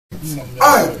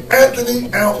I am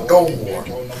Anthony Amp Elmore,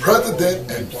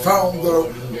 President and founder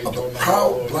of the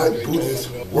Proud Black Buddhist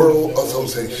World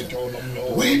Association.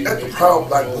 We at the Proud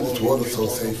Black Buddhist World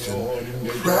Association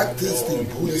practice the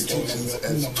Buddhist teachings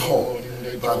as taught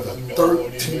by the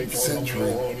 13th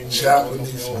century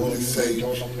Japanese Buddhist sage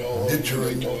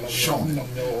Nichiren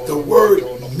Shoshu. The word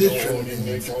Nichiren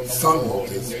means sun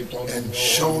lotus and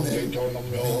Shonen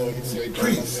means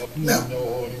priest. Now,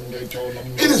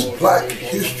 it is Black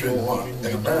History Month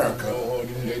in America,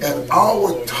 and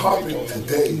our topic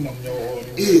today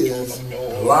is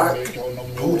Black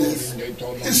Buddhist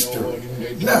History.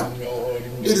 Now,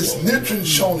 it is Nichiren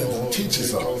Shoshu who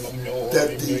teaches us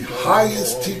that the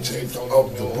highest teachings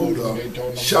of the Buddha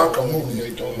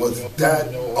Shakyamuni was that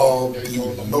of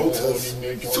the Lotus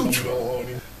Sutra.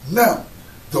 Now,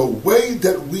 the way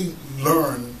that we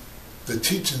learn the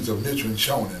teachings of Nichiren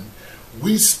Shoshu,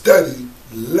 we study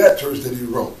letters that he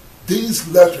wrote. These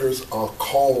letters are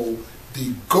called the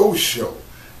Gosho.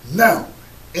 Now,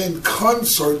 in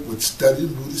concert with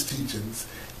studying Buddhist teachings,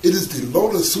 it is the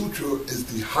Lotus Sutra is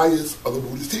the highest of the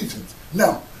Buddhist teachings.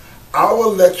 Now, our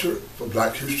lecture for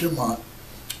Black History Month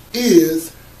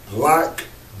is Black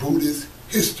Buddhist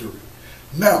History.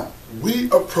 Now, we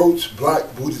approach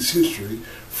Black Buddhist history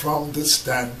from the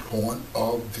standpoint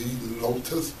of the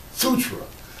Lotus Sutra.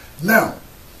 Now,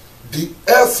 the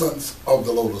essence of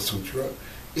the Lotus Sutra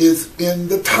is in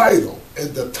the title,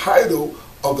 and the title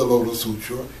of the Lotus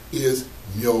Sutra is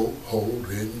Myoho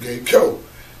Renge Kyo.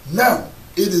 Now,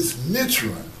 it is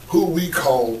Nichiren, who we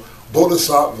call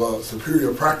Bodhisattva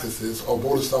Superior Practices or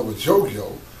Bodhisattva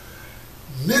Jogyo.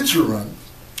 Nichiren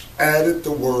added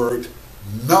the word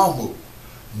Namu.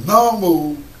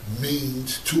 Namu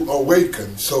means to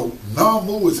awaken. So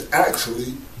Namu is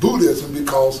actually Buddhism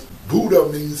because Buddha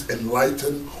means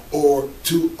enlighten or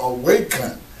to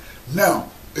awaken. Now,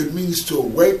 it means to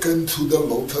awaken to the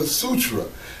Lotus Sutra.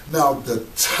 Now, the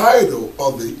title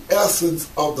of the essence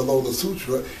of the Lotus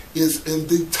Sutra is in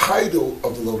the title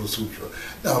of the Lotus Sutra.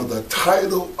 Now, the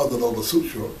title of the Lotus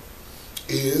Sutra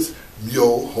is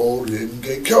Myoho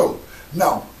Renge Kyo.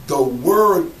 Now, the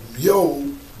word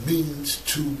Myo means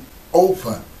to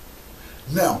open.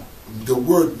 Now, the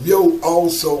word Myo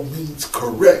also means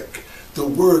correct. The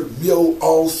word Myo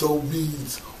also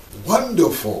means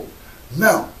wonderful.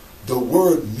 Now, the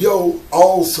word Myo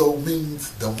also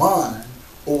means the mind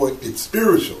or it's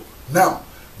spiritual. Now,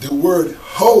 the word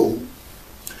Ho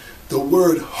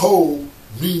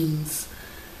means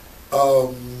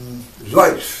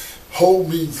life. Ho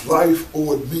means life,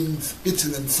 or it means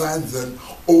Ichiren Sanzen,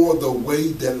 or the way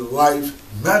that life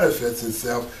manifests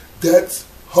itself. That's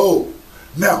Ho.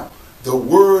 Now, the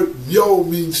word Myo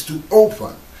means to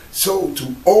open. So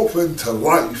to open to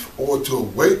life or to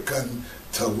awaken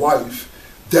to life,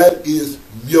 that is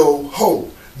Myo Ho.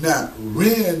 Now,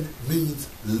 Ren means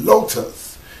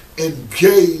lotus, and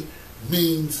Ge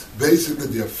means basically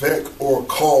the effect or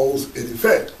cause and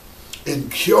effect.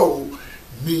 And Kyo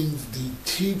means the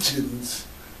teachings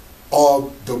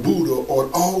of the Buddha, or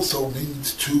it also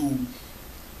means to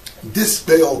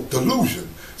dispel delusion.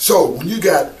 So when you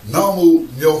got Namu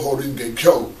Myoho Renge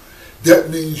Kyo, that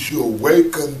means you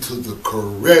awaken to the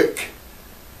correct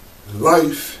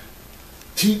life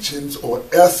teachings or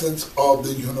essence of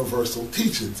the universal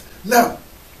teachings. Now,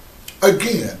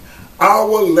 again,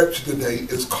 our lecture today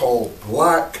is called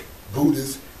Black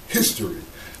Buddhist History.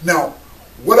 Now,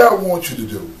 what I want you to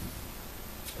do,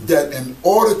 that in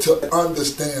order to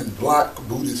understand Black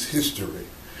Buddhist history,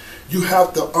 you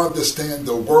have to understand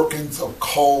the workings of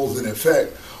cause and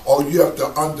effect, or you have to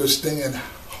understand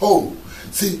Ho.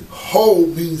 See, Ho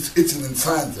means Ichiren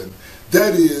Sanzen.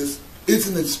 That is,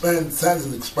 Ichiren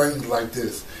Sanzen explained like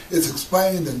this. It's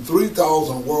explained in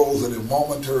 3,000 worlds in a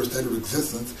momentary state of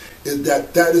existence, is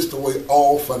that is the way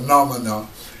all phenomena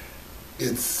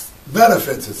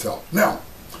manifests itself. Now,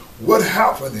 what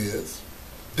happened is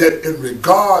that in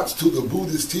regards to the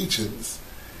Buddhist teachings,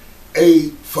 a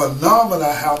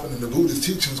phenomena happened in the Buddhist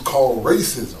teachings called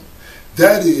racism.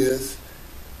 That is,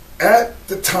 at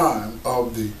the time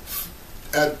of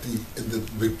in the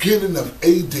beginning of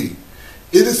AD,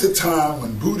 it is a time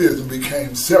when Buddhism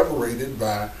became separated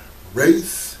by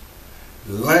race,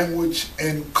 language,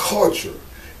 and culture.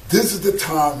 This is the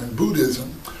time in Buddhism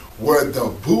where the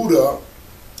Buddha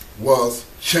was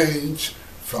changed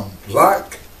from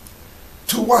black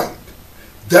to white.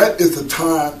 That is the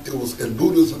time it was in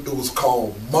Buddhism, it was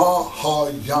called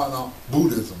Mahayana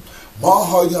Buddhism.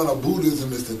 Mahayana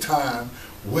Buddhism is the time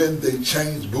when they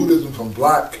changed Buddhism from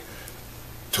black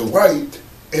to white,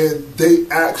 and they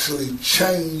actually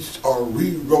changed or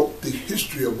rewrote the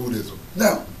history of Buddhism.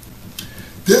 Now,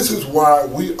 This is why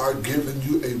we are giving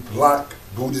you a Black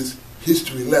Buddhist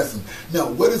history lesson.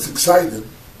 Now, what is exciting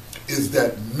is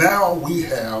that now we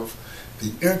have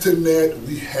the internet,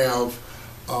 we have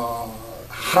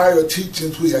higher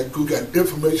teachings, we got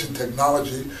information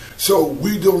technology, so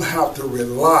we don't have to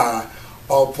rely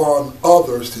upon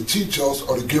others to teach us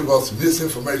or to give us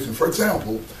misinformation. For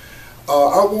example,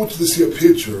 I want you to see a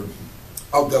picture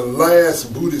of the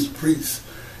last Buddhist priest.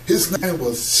 His name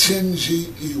was Shinji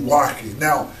Iwaki.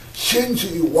 Now,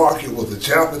 Shinji Iwaki was a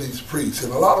Japanese priest,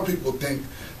 and a lot of people think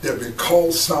that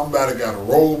because somebody got a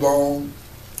robe on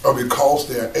or because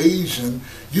they're Asian,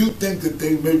 you think that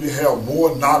they maybe have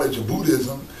more knowledge of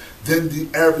Buddhism than the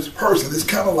average person. It's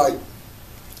kind of like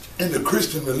in the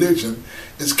Christian religion,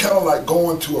 it's kind of like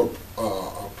going to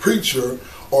a preacher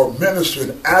or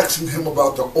minister and asking him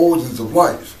about the origins of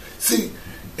life. See,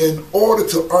 in order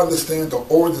to understand the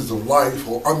origins of life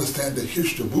or understand the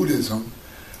history of Buddhism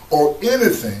or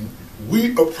anything,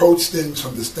 we approach things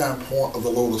from the standpoint of the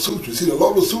Lotus Sutra. See, the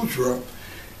Lotus Sutra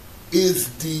is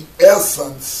the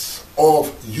essence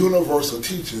of universal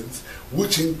teachings,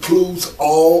 which includes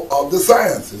all of the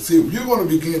sciences. See, if you're going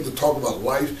to begin to talk about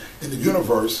life in the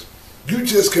universe, you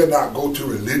just cannot go to a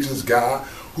religious guy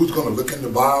who's going to look in the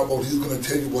Bible. He's going to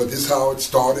tell you, well, this is how it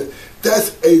started.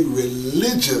 That's a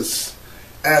religious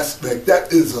aspect.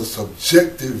 That is a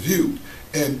subjective view.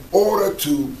 In order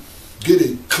to get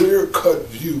a clear-cut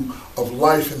view of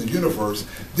life in the universe,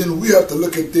 then we have to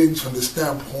look at things from the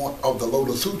standpoint of the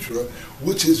Lotus Sutra,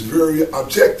 which is very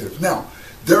objective. Now,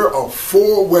 there are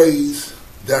 4 ways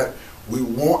that we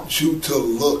want you to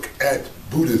look at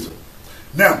Buddhism.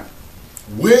 Now,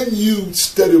 when you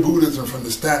study Buddhism from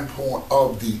the standpoint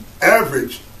of the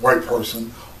average white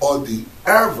person or the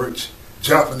average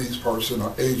Japanese person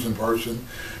or Asian person,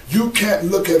 you can't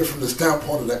look at it from the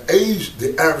standpoint of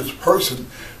the average person,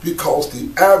 because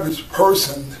the average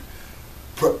person,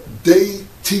 they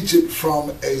teach it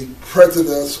from a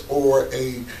prejudice or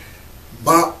a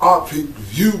myopic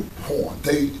viewpoint.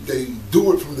 They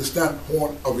do it from the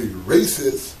standpoint of a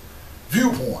racist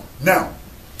viewpoint. Now,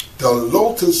 the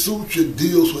Lotus Sutra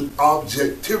deals with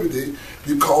objectivity,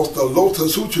 because the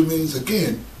Lotus Sutra means,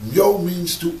 again, Myo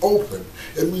means to open.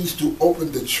 It means to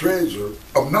open the treasure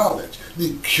of knowledge.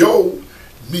 Kyo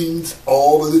means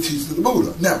all of the teachings of the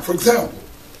Buddha. Now, for example,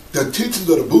 the teachings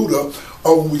of the Buddha,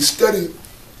 or when we study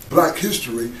Black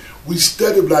history, we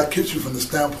study Black history from the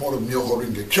standpoint of Myoho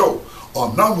Renge Kyo,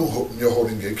 or Namu Myoho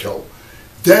Renge Kyo.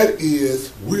 That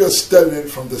is, we are studying it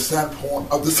from the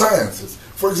standpoint of the sciences.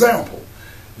 For example,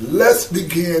 let's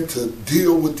begin to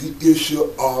deal with the issue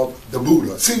of the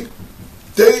Buddha. See,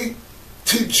 they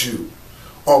teach you,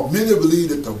 or many believe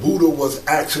that the Buddha was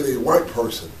actually a white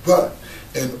person, but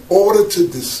in order to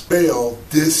dispel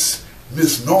this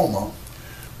misnomer,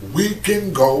 we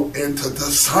can go into the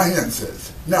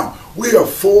sciences. Now, we have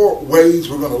 4 ways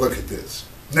we're going to look at this.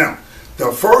 Now,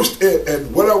 the first,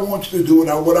 and what I want you to do,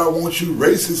 and what I want you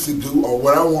racists to do, or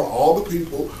what I want all the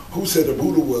people who said the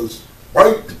Buddha was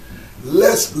white,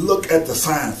 let's look at the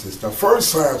sciences. The first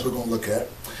science we're going to look at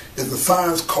is a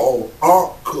science called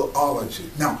archaeology.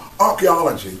 Now,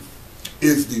 archaeology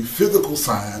is the physical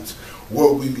science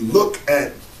where we look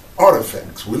at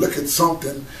artifacts. We look at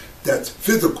something that's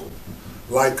physical,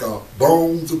 like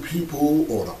bones of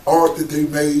people or the art that they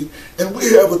made. And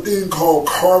we have a thing called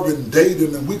carbon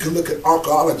dating, and we can look at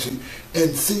archaeology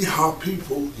and see how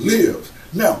people live.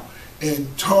 Now, in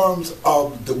terms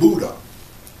of the Buddha,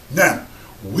 now,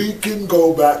 we can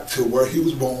go back to where he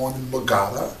was born in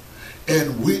Magadha,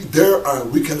 and we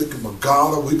can look at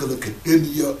Magadha, we can look at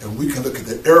India, and we can look at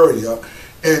the area,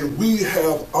 and we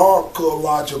have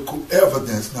archaeological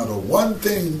evidence. Now, the one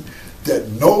thing that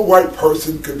no white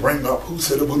person could bring up who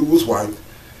said the Buddha was white,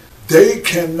 they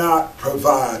cannot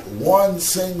provide one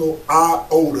single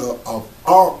iota of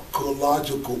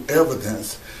archaeological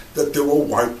evidence that there were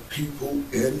white people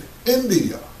in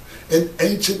India, in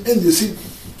ancient India. See,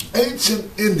 ancient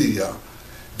India,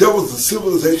 there was a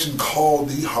civilization called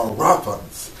the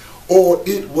Harappans, or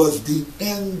it was the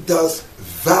Indus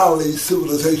Valley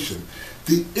civilization.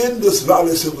 The Indus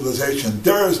Valley civilization,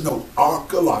 there is no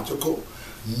archaeological,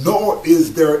 nor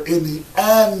is there any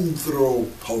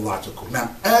anthropological. Now,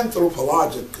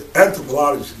 anthropology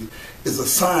is a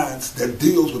science that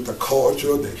deals with the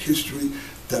culture, the history,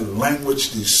 the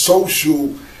language, the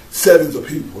social settings of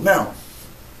people. Now,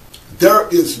 there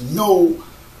is no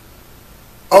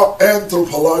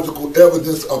anthropological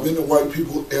evidence of any white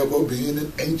people ever being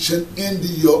in ancient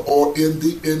India or in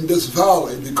the Indus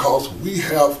Valley, because we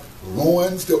have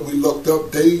ruins that we looked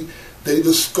up. They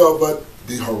discovered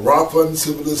the Harappan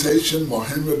civilization,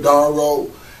 Mohenjo-Daro,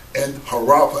 and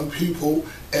Harappan people.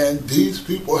 And these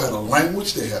people had a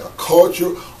language, they had a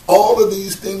culture. All of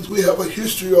these things we have a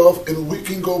history of, and we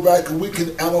can go back and we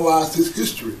can analyze this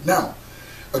history. Now,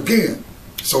 again,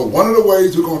 so one of the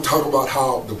ways we're going to talk about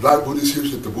how the black Buddhist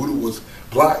history, that the Buddha was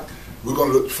black, we're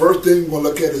going to look, first thing we're going to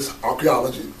look at is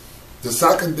archaeology. The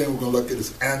second thing we're going to look at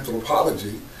is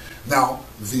anthropology. Now,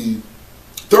 the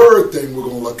third thing we're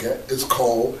going to look at is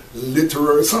called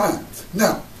literary science.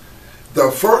 Now,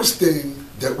 the first thing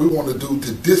that we want to do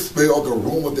to dispel the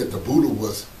rumor that the Buddha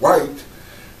was white,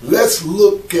 let's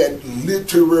look at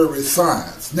literary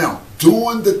science. Now,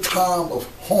 during the time of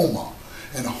Homer,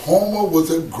 and Homer was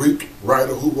a Greek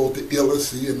writer who wrote the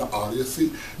Iliad and the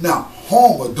Odyssey. Now,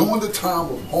 Homer, during the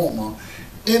time of Homer,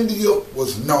 India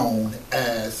was known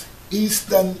as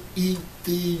Eastern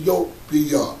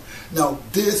Ethiopia. Now,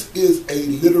 this is a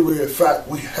literary fact.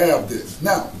 We have this.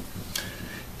 Now,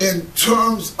 in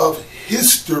terms of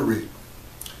history,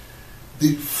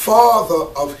 the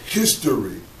father of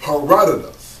history,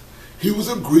 Herodotus, he was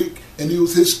a Greek and he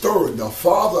was a historian. The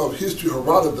father of history,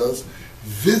 Herodotus,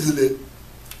 visited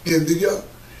India,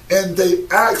 and they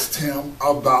asked him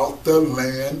about the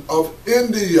land of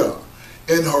India.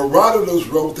 And Herodotus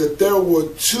wrote that there were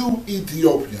two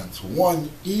Ethiopians, one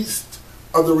east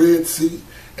of the Red Sea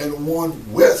and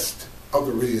one west of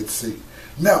the Red Sea.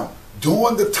 Now,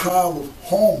 during the time of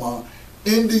Homer,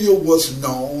 India was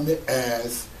known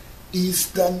as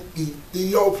Eastern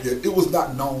Ethiopia. It was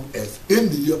not known as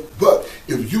India, but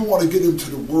if you want to get into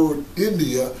the word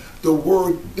India, the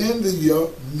word India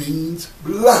means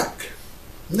black.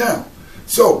 Now,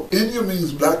 so India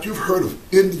means black. You've heard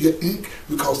of India Inc.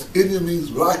 because India means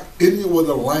black. India was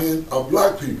the land of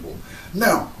black people.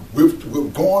 Now, we've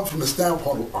gone from the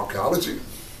standpoint of archaeology.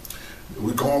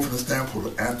 We're going from the standpoint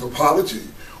of anthropology.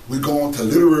 We're going to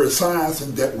literary science,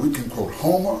 in that we can quote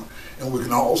Homer, and we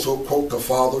can also quote the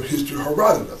father of history,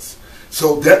 Herodotus.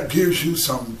 So that gives you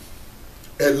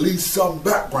at least some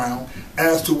background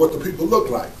as to what the people look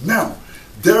like. Now,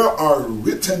 there are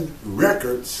written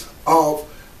records of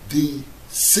the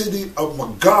city of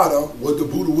Magadha where the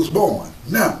Buddha was born.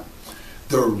 Now,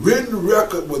 the written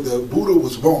record where the Buddha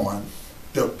was born,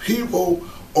 the people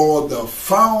or the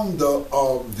founder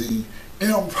of the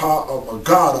empire of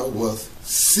Magadha was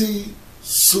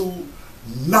Sisu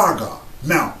Naga.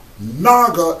 Now,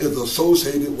 Naga is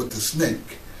associated with the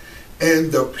snake.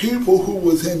 And the people who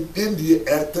was in India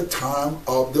at the time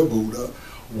of the Buddha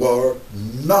were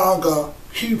Naga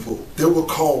people. They were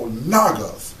called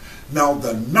Nagas. Now,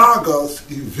 the Nagas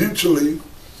eventually,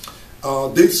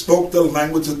 they spoke the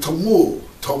language of Tamil.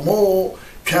 Tamil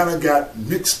kind of got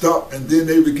mixed up, and then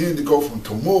they began to go from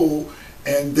Tamil,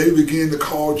 and they began to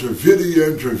call Dravidia,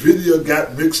 and Dravidia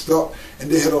got mixed up, and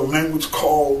they had a language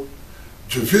called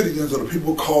Dravidians, or the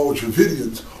people called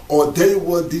Dravidians, or they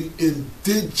were the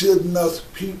indigenous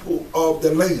people of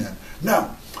the land.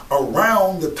 Now,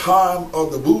 around the time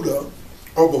of the Buddha,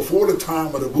 or before the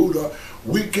time of the Buddha,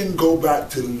 we can go back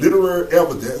to literary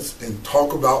evidence and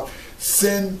talk about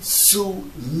Sensu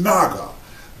Naga.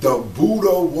 The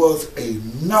Buddha was a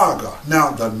Naga.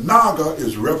 Now, the Naga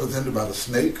is represented by the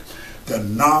snake. The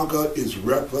Naga is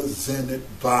represented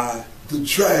by the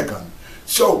dragon.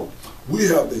 So, we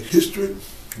have the history,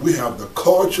 we have the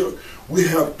culture, we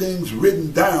have things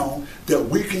written down that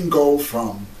we can go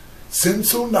from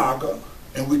Sensu Naga,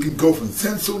 and we can go from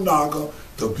Sensu Naga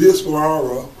to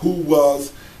Biswara, who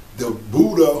was the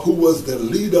Buddha, who was the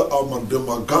leader of the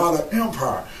Magadha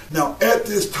Empire. Now, at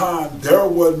this time, there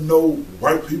were no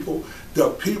white people. The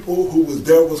people who was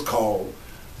there was called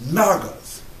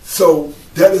Nagas. So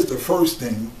that is the first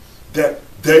thing, that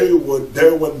they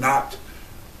were not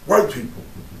white people.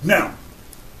 Now,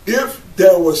 if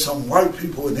there were some white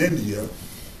people in India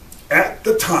at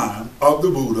the time of the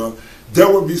Buddha,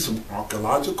 there would be some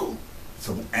archaeological,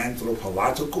 some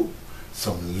anthropological,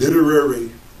 some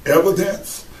literary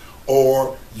evidence,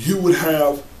 or you would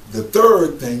have the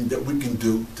third thing that we can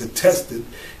do to test it,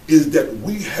 is that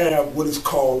we have what is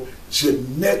called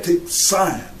genetic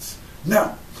science.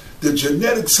 Now, the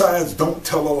genetic science don't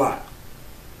tell a lie.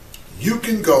 You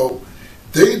can go,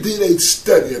 they did a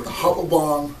study at the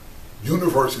Harvard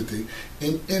University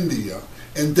in India,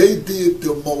 and they did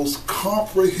the most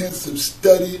comprehensive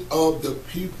study of the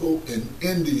people in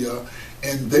India,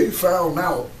 and they found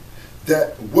out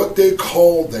that what they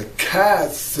call the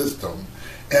caste system,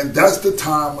 and that's the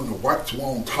time when the whites were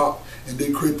on top and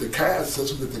they created the caste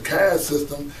system, that the caste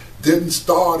system didn't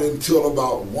start until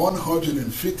about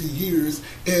 150 years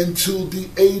into the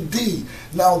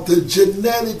AD. Now, the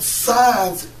genetic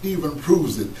science even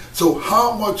proves it. So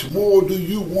how much more do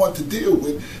you want to deal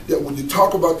with that when you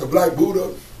talk about the Black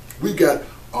Buddha, we got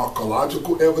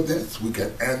archaeological evidence, we got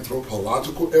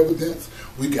anthropological evidence,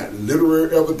 we got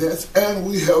literary evidence, and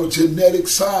we have genetic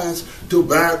science to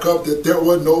back up that there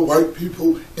were no white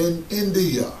people in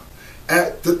India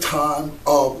at the time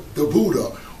of the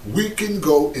Buddha. We can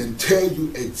go and tell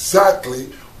you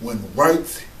exactly when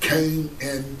whites came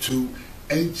into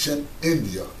ancient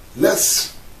India.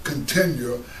 Let's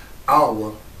continue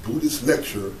our Buddhist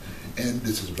lecture, and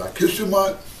this is Black History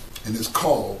Month, and it's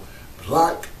called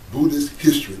Black Buddhist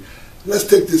History. Let's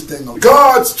take this thing on. In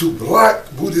regards to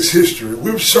Black Buddhist history,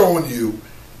 we've shown you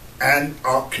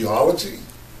archaeology,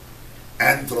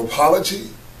 anthropology,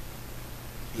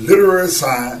 literary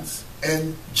science,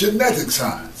 and genetic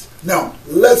science. Now,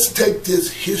 let's take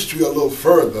this history a little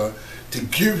further to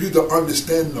give you the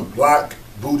understanding of Black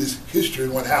Buddhist history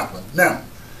and what happened. Now,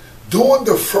 during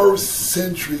the 1st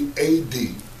century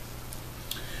AD,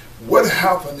 what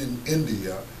happened in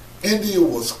India? India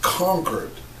was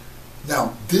conquered.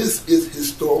 Now, this is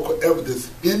historical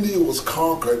evidence. India was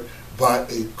conquered by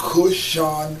a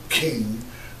Kushan king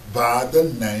by the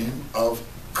name of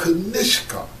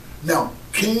Kanishka. Now,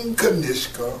 King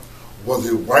Kanishka was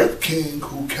a white king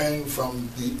who came from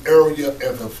the area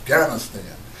of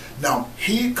Afghanistan. Now,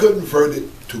 he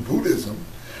converted to Buddhism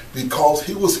because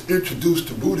he was introduced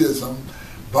to Buddhism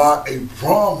by a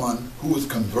Brahmin who was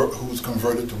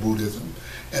converted to Buddhism,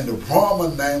 and the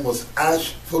Brahmin name was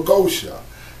Ashvaghosha.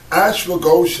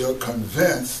 Ashvaghosha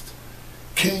convinced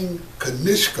King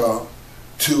Kanishka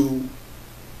to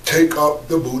take up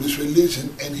the Buddhist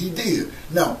religion, and he did.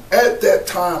 Now, at that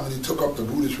time when he took up the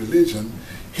Buddhist religion,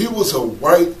 he was a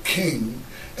white king,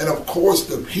 and of course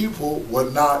the people were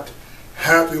not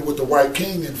happy with the white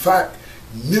king. In fact,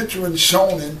 Nichiren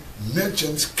Shoshu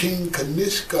mentions King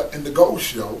Kanishka in the Ghost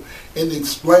Show and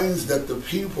explains that the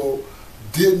people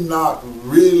did not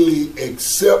really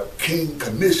accept King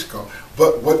Kanishka.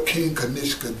 But what King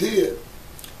Kanishka did,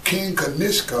 King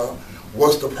Kanishka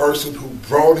was the person who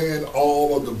brought in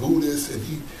all of the Buddhists,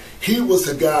 and he was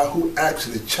the guy who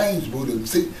actually changed Buddhism.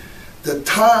 See, the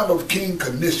time of King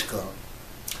Kanishka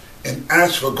and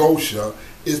Ashvaghosha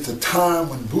is the time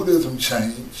when Buddhism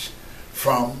changed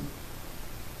from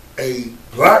a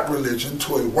black religion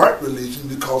to a white religion,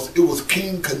 because it was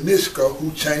King Kanishka who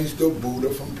changed the Buddha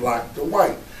from black to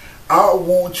white. I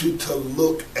want you to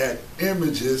look at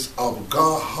images of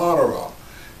Gahara.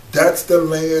 That's the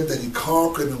land that he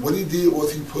conquered, and what he did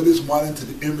was he put his money into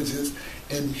the images,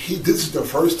 and this is the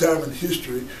first time in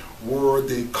history where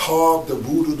they carved the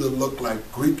Buddha to look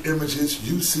like Greek images.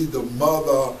 You see the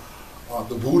mother,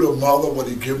 the Buddha mother, where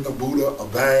they giving the Buddha a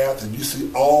bath, and you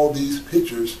see all these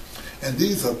pictures. And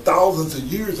these are thousands of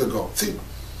years ago. See,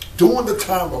 during the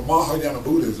time of Mahayana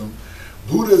Buddhism,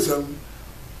 Buddhism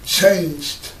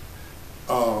changed,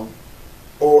 or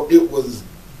it was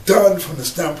done from the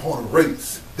standpoint of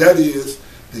race. That is,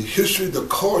 the history, the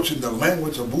culture, the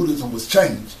language of Buddhism was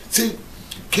changed. See,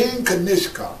 King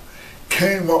Kanishka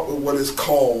came up with what is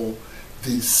called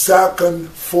the Second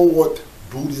Fourth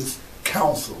Buddhist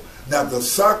Council. Now, the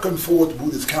Second Fourth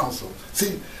Buddhist Council,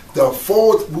 see, the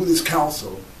Fourth Buddhist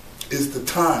Council is the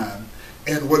time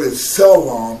in what is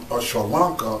Ceylon or Sri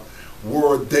Lanka,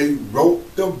 where they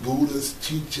wrote the Buddhist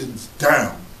teachings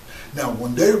down. Now,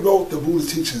 when they wrote the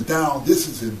Buddhist teachings down, this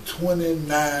is in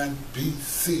 29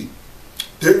 BC.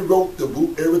 They wrote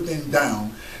everything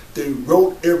down. They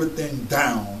wrote everything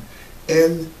down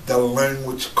in the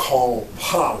language called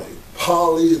Pali.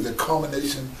 Pali is a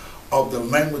combination of the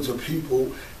language of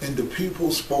people, and the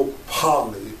people spoke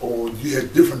Pali, or you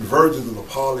had different versions of the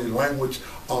Pali language,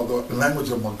 or the language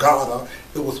of Magadha.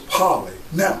 It was Pali.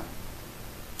 Now,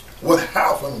 what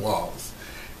happened was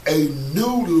a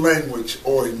new language,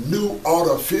 or a new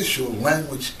artificial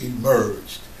language,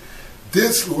 emerged.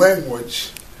 This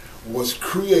language was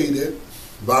created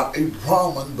by a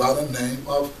Brahmin by the name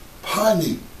of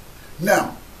Pani.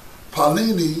 Now,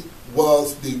 Palini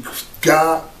was the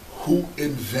guy who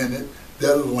invented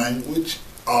the language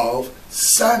of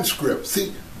Sanskrit.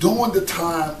 See, during the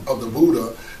time of the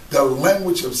Buddha, the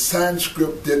language of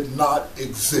Sanskrit did not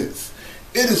exist.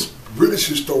 It is British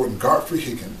historian Godfrey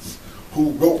Higgins,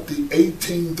 who wrote the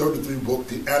 1833 book,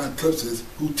 The Anaclipsis,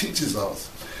 who teaches us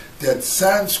that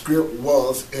Sanskrit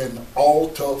was an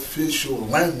artificial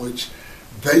language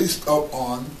based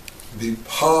upon the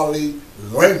Pali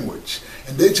language.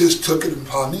 And they just took it, and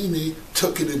Panini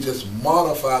took it and just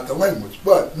modified the language.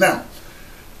 But now,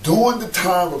 during the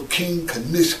time of King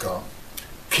Kanishka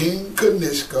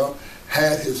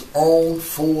had his own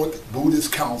fourth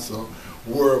Buddhist council,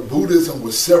 where Buddhism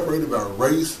was separated by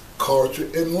race, culture,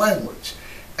 and language.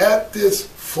 At this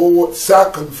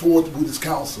second fourth Buddhist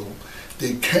council,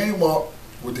 they came up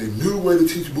with a new way to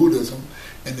teach Buddhism,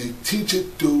 and they teach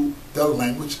it through the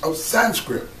language of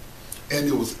Sanskrit. And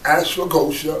it was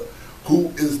Ashwagosha, who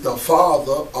is the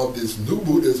father of this new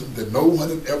Buddhism that no one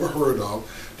had ever heard of.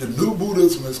 The new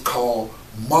Buddhism is called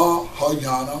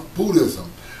Mahayana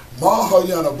Buddhism.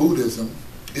 Mahayana Buddhism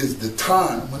is the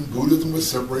time when Buddhism was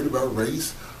separated by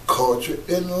race, culture,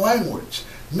 and language.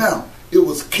 Now, it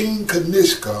was King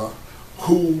Kanishka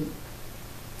who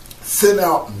sent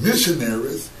out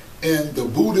missionaries, and the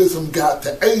Buddhism got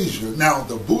to Asia. Now,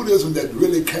 the Buddhism that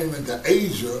really came into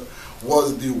Asia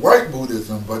was the white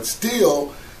Buddhism, but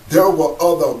still there were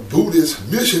other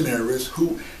Buddhist missionaries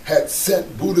who had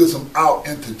sent Buddhism out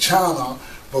into China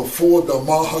before the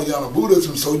Mahayana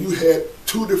Buddhism. So you had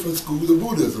two different schools of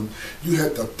Buddhism. You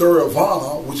had the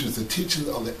Theravada, which is the teaching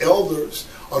of the elders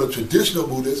or the traditional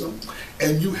Buddhism,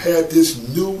 and you had this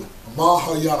new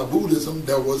Mahayana Buddhism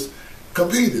that was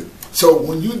competing. So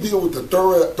when you deal with the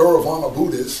Theravada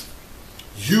Buddhists,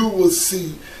 you will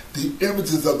see the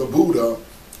images of the Buddha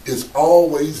is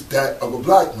always that of a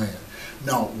black man.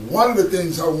 Now, one of the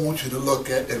things I want you to look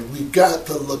at, and we got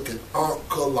to look at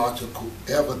archaeological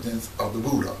evidence of the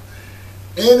Buddha.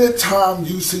 Anytime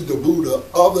you see the Buddha,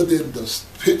 other than the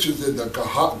pictures in the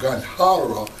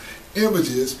Gandhara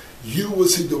images, you will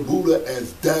see the Buddha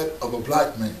as that of a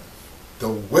black man. The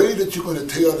way that you're going to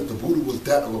tell that the Buddha was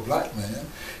that of a black man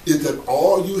is that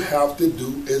all you have to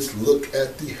do is look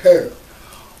at the hair.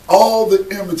 All the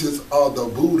images of the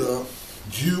Buddha,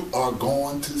 you are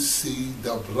going to see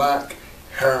the black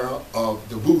hair of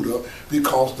the Buddha,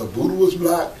 because the Buddha was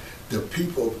black, the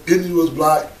people of India was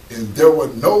black, and there were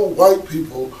no white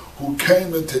people who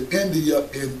came into India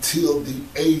until the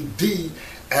AD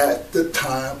at the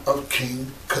time of King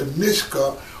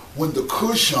Kanishka, when the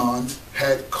Kushans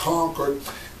had conquered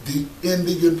the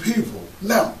Indian people.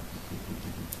 Now,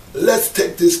 let's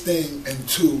take this thing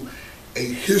into a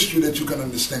history that you can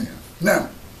understand. Now,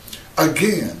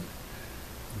 again,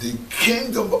 the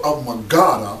kingdom of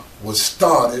Magadha was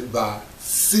started by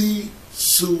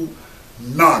Sisu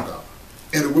Naga.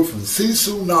 And it went from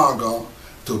Sisu Naga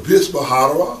to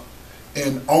Bisbahara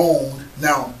and on.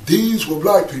 Now, these were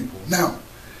black people. Now,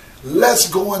 let's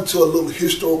go into a little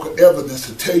historical evidence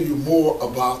to tell you more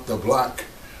about the black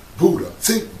Buddha.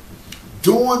 See,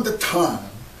 during the time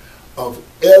of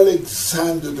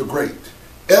Alexander the Great,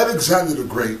 Alexander the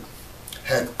Great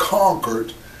had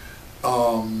conquered,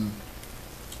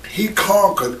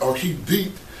 he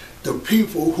beat the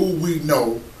people who we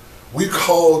know, we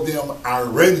call them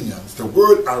Iranians. The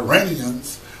word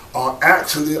Iranians are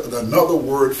actually another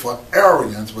word for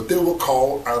Aryans, but they were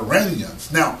called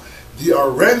Iranians. Now, the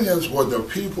Iranians were the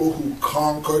people who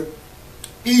conquered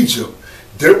Egypt.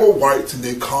 They were whites and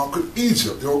they conquered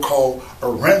Egypt. They were called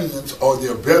Iranians, or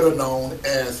they're better known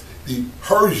as the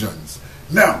Persians.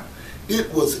 Now,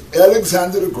 it was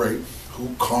Alexander the Great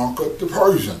who conquered the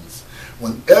Persians.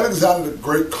 When Alexander the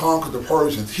Great conquered the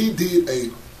Persians, he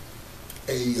did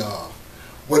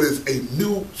what is a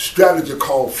new strategy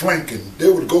called flanking. They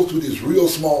would go through this real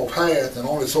small path, and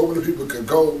only so many people could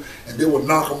go, and they would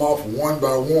knock them off one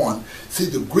by one. See,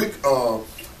 the Greek,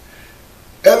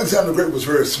 Alexander the Great was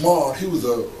very smart. He was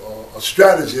a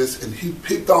strategist, and he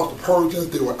picked off the Persians.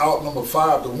 They were outnumbered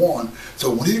 5-1.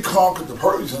 So when he conquered the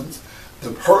Persians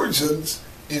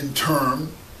in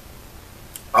turn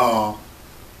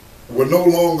were no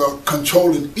longer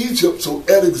controlling Egypt, so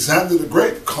Alexander the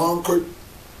Great conquered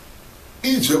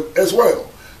Egypt as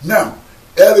well. Now,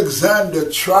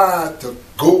 Alexander tried to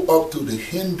go up to the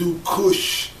Hindu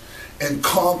Kush and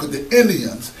conquer the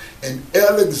Indians, and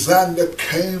Alexander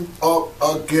came up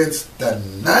against the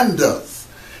Nandas.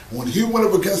 When he went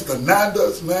up against the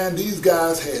Nandas, man, these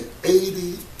guys had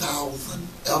 80,000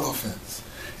 elephants.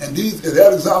 And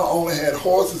Alexander only had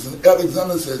horses, and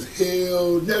Alexander says,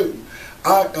 hell no,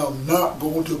 I am not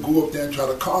going to go up there and try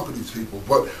to conquer these people.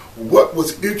 But what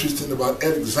was interesting about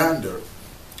Alexander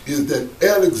is that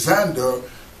Alexander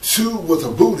too was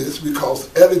a Buddhist, because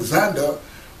Alexander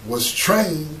was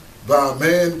trained by a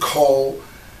man called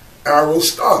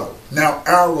Aristotle. Now,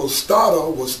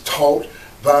 Aristotle was taught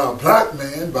by a black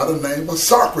man by the name of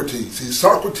Socrates. See,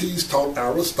 Socrates taught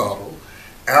Aristotle.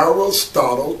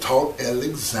 Aristotle taught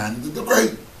Alexander the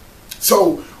Great.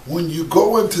 So when you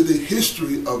go into the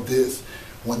history of this,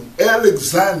 when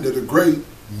Alexander the Great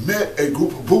met a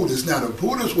group of Buddhists, now the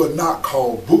Buddhists were not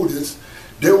called Buddhists,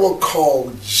 they were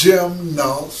called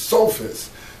Gymnosophists.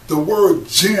 The word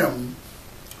gym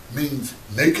means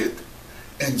naked,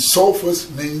 and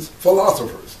sophist means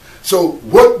philosophers. So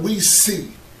what we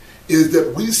see is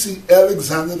that we see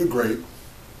Alexander the Great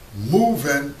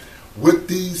moving with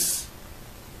these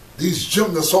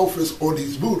Gymnosophists or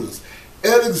these Buddhists.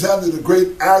 Alexander the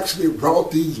Great actually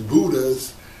brought these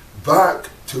Buddhas back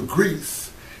to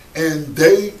Greece, and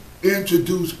they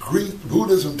introduced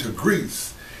Buddhism to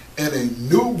Greece, and a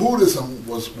new Buddhism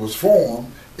was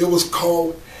formed. It was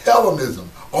called Hellenism.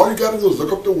 All you got to do is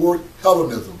look up the word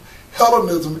Hellenism.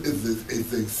 Hellenism is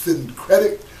a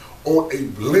syncretic or a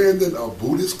blending of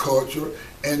Buddhist culture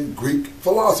and Greek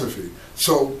philosophy.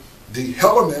 So the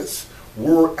Hellenists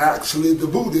were actually the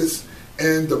Buddhists,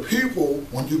 and the people,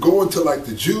 when you go into like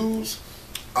the Jews,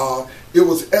 it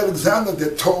was Alexander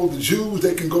that told the Jews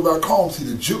they can go back home. See,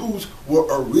 the Jews were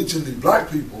originally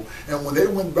black people, and when they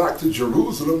went back to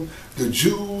Jerusalem, the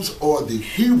Jews or the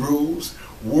Hebrews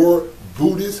were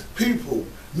Buddhist people.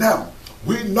 Now,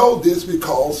 we know this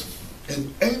because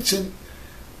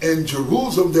in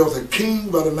Jerusalem there was a king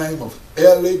by the name of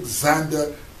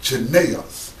Alexander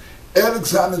Jannaeus.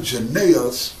 Alexander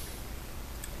Jannaeus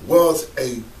was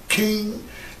a king,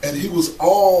 and he was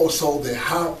also the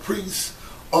high priest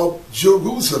of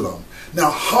Jerusalem.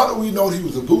 Now, how do we know he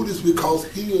was a Buddhist? Because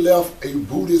he left a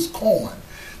Buddhist coin.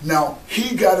 Now,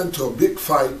 he got into a big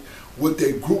fight with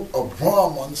a group of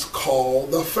Brahmins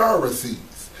called the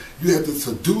Pharisees. You had the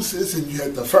Sadducees and you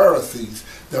had the Pharisees.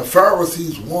 The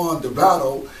Pharisees won the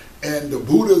battle, and the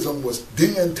Buddhism was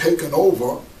then taken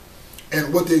over.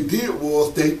 And what they did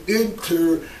was they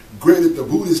integrated the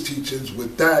Buddhist teachings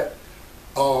with that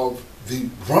of the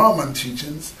Brahman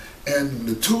teachings, and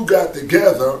the two got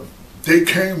together. They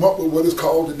came up with what is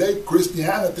called today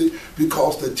Christianity,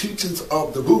 because the teachings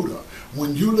of the Buddha.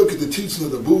 When you look at the teachings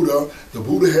of the Buddha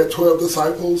had 12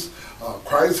 disciples.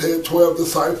 Christ had 12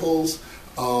 disciples.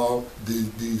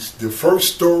 The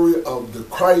first story of the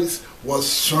Christ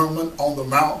was Sermon on the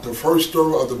Mount. The first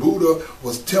story of the Buddha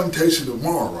was Temptation of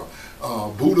Mara.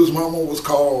 Buddha's mama was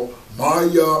called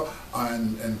Maya,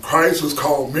 and Christ was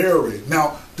called Mary.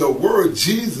 Now, the word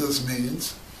Jesus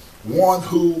means one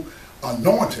who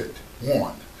anointed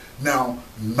one. Now,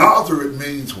 Nazareth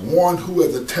means one who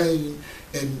has attained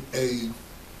in a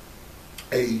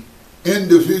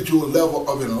individual level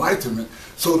of enlightenment.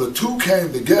 So the two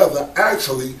came together.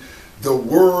 Actually, the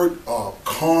word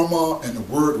karma and the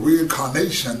word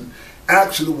reincarnation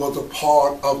actually was a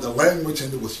part of the language,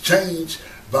 and it was changed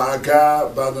by a guy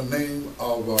by the name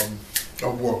of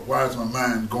why is my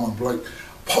mind going blank?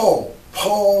 Paul.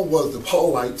 Paul was the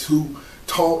Paulites who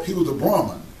taught. He was a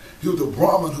Brahmin. He was a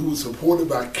Brahmin who was supported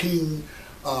by King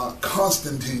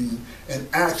Constantine, and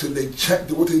actually they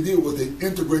checked. What they did was they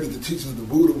integrated the teachings of the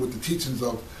Buddha with the teachings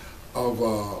of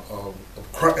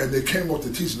Christ, and they came up with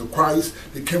the teachings of Christ.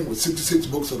 They came up with 66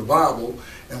 books of the Bible,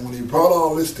 and when they brought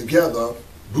all this together,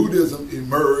 Buddhism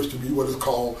emerged to be what is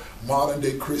called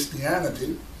modern-day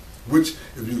Christianity, which,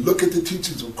 if you look at the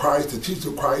teachings of Christ, the teachings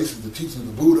of Christ is the teachings of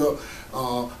the Buddha,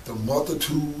 the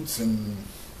multitudes, and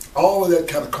all of that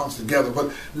kind of comes together.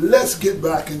 But let's get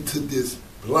back into this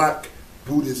black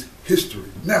Buddhist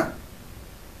history. Now,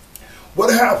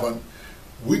 what happened?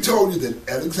 We told you that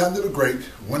Alexander the Great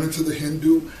went into the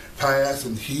Hindu past,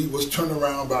 and he was turned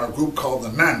around by a group called the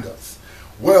Nandas.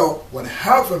 Well, what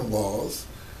happened was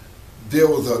there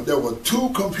were two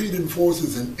competing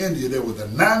forces in India. There were the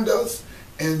Nandas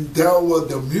and there were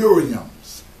the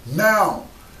Miriams. Now,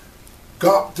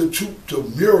 Dr. Chupta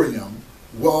Miriam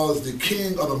was the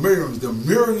king of the Miriams. The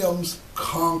Miriams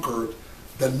conquered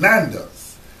the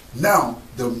Nandas. Now,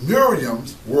 the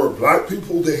Miriams were black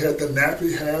people. They had the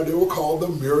nappy hair. They were called the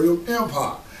Miriam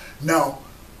Empire. Now,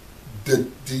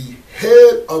 the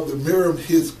head of the Miriam,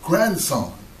 his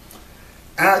grandson,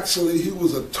 actually, he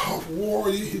was a tough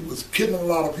warrior. He was killing a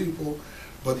lot of people,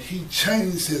 but he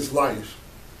changed his life,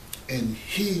 and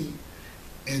he,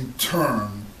 in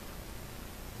turn,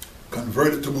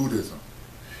 converted to Buddhism.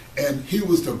 And he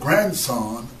was the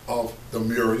grandson of the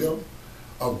Miriam,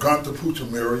 of Gantaputra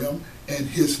Miriam, and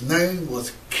his name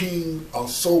was King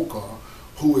Asoka,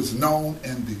 who is known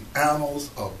in the annals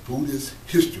of Buddhist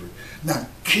history. Now,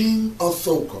 King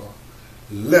Asoka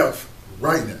left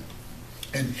writing,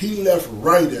 and he left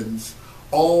writings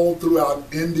all throughout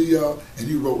India, and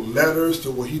he wrote letters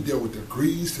to where he dealt with the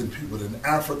Greeks and people in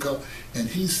Africa, and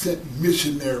he sent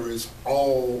missionaries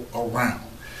all around.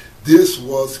 This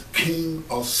was King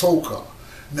Asoka.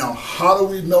 Now, how do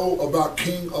we know about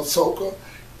King Asoka?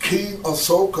 King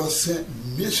Asoka sent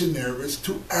missionaries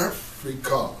to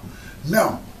Africa.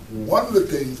 Now, one of the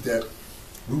things that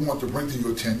we want to bring to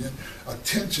your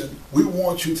attention, we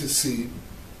want you to see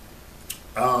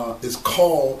is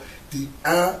called the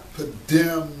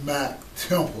Apodemach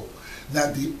Temple.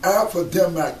 Now, the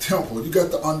Apodemach Temple, you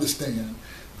got to understand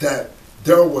that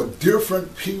there were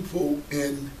different people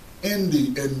in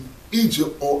India, in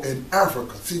Egypt, or in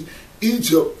Africa. See,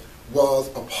 Egypt was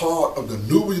a part of the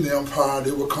Nubian Empire.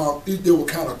 They were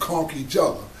kind of conquer each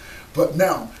other. But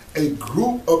now, a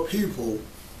group of people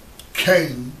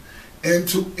came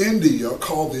into India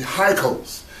called the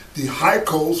Hyksos. The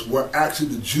Hyksos were actually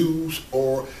the Jews,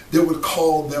 or they would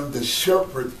call them the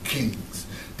Shepherd Kings.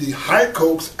 The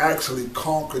Hyksos actually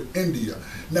conquered India.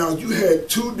 Now, you had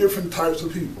two different types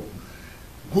of people,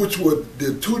 which were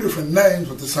the two different names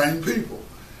of the same people.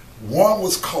 One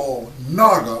was called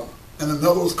Naga, and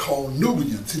another was called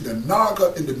Nubian. See, the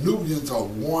Naga and the Nubians are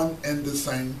one and the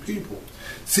same people.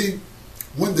 See,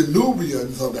 when the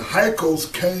Nubians or the Hyksos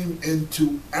came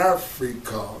into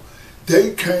Africa,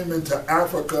 they came into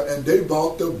Africa and they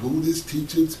brought the Buddhist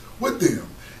teachings with them.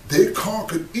 They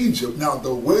conquered Egypt. Now,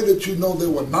 the way that you know they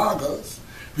were Nagas,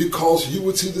 because you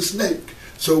would see the snake.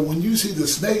 So when you see the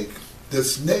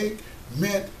snake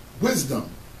meant wisdom.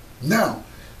 Now,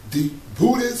 the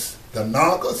Buddhists, the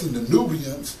Nagas, and the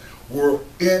Nubians were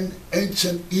in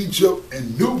ancient Egypt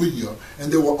and Nubia,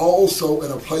 and they were also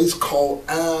in a place called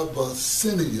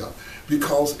Abyssinia,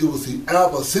 because it was the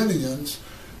Abyssinians.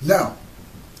 Now,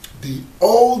 the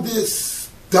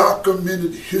oldest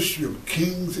documented history of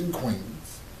kings and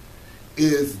queens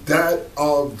is that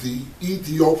of the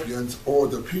Ethiopians, or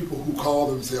the people who call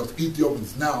themselves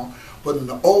Ethiopians now, but in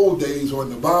the old days, or in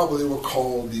the Bible, they were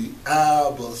called the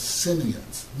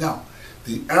Abyssinians. Now,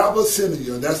 the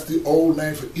Abyssinian, that's the old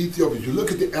name for Ethiopia. If you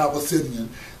look at the Abyssinian,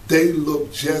 they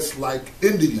look just like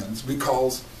Indians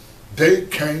because they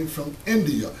came from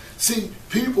India. See,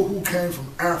 people who came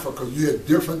from Africa, you had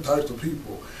different types of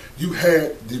people. You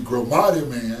had the Gramadi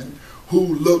man, who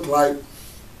looked like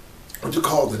what you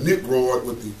call the Negroid,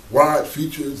 with the wide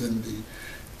features and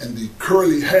the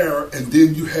curly hair, and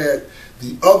then you had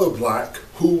the other black,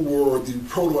 who were the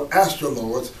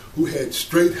proto-astrolords, who had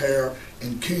straight hair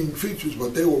and king features,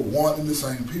 but they were one and the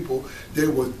same people. They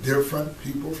were different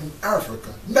people from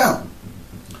Africa. Now,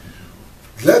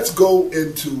 let's go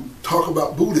into talk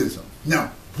about Buddhism.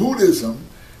 Now, Buddhism,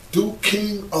 through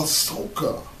King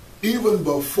Asoka, even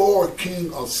before King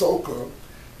Asoka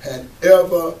had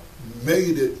ever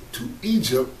made it to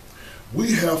Egypt,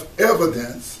 we have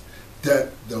evidence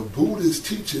that the Buddhist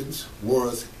teachings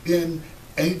was in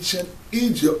ancient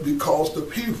Egypt, because the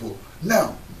people.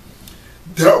 Now,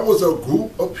 there was a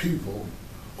group of people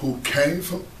who came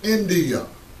from India.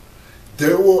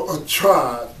 They were a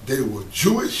tribe. They were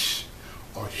Jewish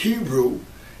or Hebrew,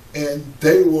 and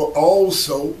they were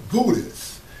also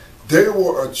Buddhists. They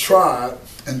were a tribe,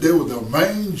 and they were the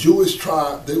main Jewish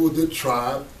tribe. They were the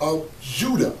tribe of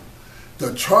Judah.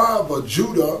 The tribe of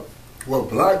Judah were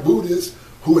black Buddhists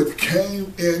who had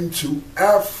came into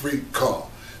Africa.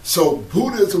 So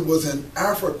Buddhism was in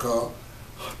Africa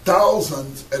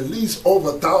thousands, at least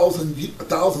over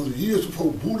thousands of years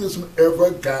before Buddhism ever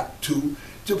got to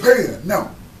Japan.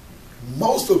 Now,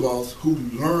 most of us who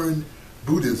learn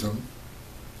Buddhism,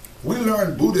 we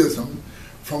learn Buddhism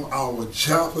from our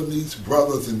Japanese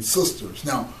brothers and sisters.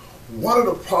 Now, one of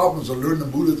the problems of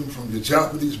learning Buddhism from your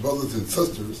Japanese brothers and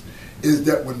sisters is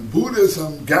that when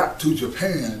Buddhism got to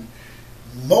Japan,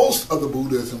 most of the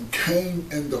Buddhism came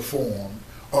in the form,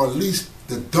 or at least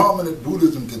the dominant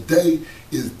Buddhism today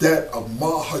is that of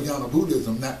Mahayana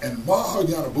Buddhism. Now, in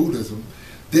Mahayana Buddhism,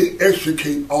 they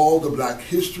extricate all the black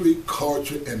history,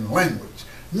 culture, and language.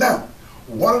 Now,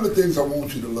 one of the things I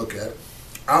want you to look at,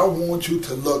 I want you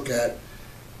to look at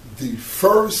the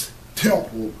first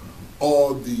temple,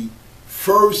 or the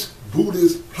first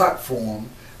Buddhist platform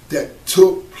that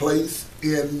took place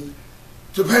in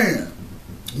Japan.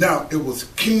 Now, it was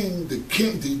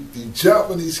the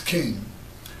Japanese king,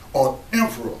 or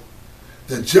emperor.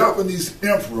 The Japanese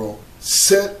emperor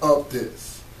set up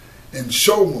this. In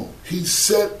Shomu, he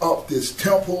set up this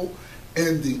temple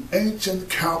in the ancient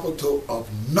capital of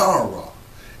Nara.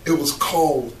 It was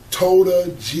called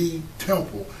Toda-ji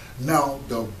Temple. Now,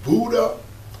 the Buddha,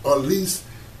 or at least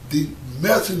the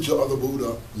messenger of the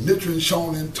Buddha, Nichiren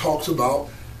Shoshu, talks about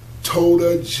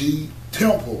Toda-ji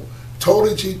Temple.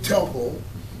 Toda-ji Temple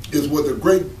is where the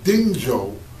great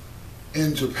Dingjo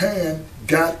in Japan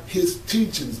got his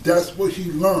teachings. That's what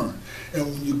he learned. And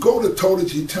when you go to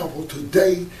Toda-ji Temple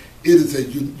today, it is a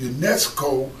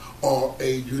UNESCO, or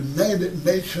a United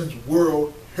Nations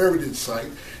World Heritage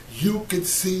Site. You can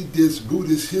see this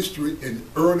Buddhist history in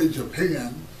early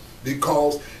Japan,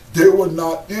 because they were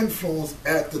not influenced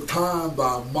at the time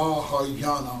by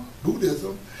Mahayana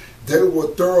Buddhism. They were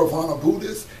Theravada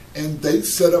Buddhists, and they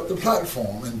set up the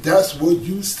platform. And that's where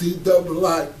you see the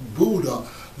black Buddha.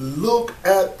 Look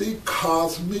at the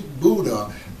cosmic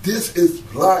Buddha. This is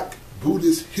black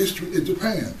Buddhist history in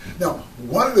Japan. Now,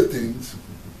 one of the things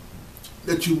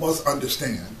that you must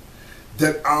understand,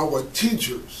 that our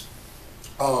teachers,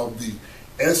 of the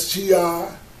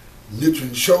SGI, Nichiren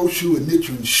Shoshu, and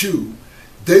Nichiren Shu,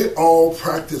 they all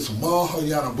practice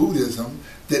Mahayana Buddhism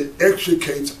that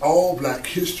extricates all black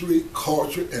history,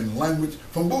 culture, and language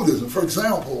from Buddhism. For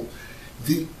example,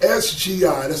 the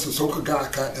SGI, that's the Soka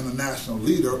Gakkai International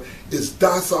Leader, is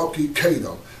Daisaku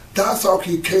Kato.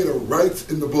 Daisaku Kato writes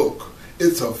in the book,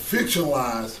 it's a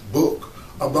fictionalized book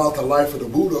about the life of the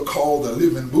Buddha called The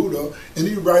Living Buddha, and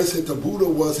he writes that the Buddha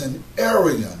was an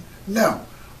Aryan. Now,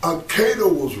 Kato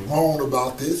was wrong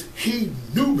about this. He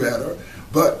knew better,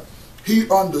 but he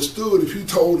understood if he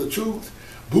told the truth,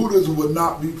 Buddhism would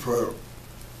not be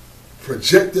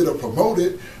projected or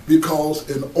promoted, because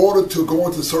in order to go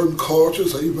into certain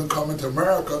cultures or even come into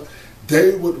America,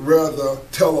 they would rather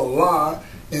tell a lie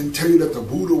and tell you that the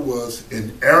Buddha was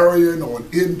an Aryan or an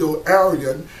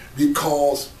Indo-Aryan,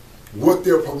 because what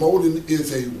they're promoting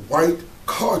is a white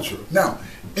culture. Now,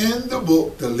 in the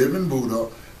book, The Living Buddha,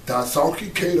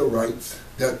 Daisaku Kato writes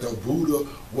that the Buddha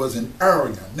was an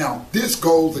Aryan. Now, this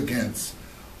goes against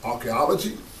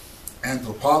archaeology,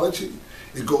 anthropology,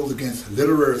 it goes against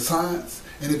literary science,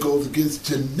 and it goes against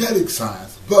genetic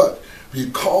science. But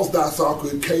because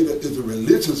Daisaku Kato is a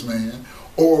religious man,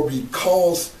 or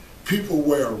because people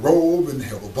wear a robe and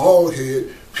have a bald head,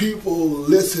 people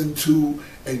listen to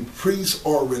a priest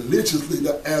or religious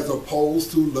leader as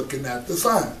opposed to looking at the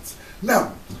science.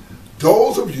 Now,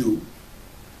 those of you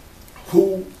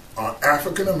who are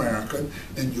African American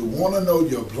and you want to know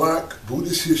your black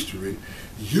Buddhist history,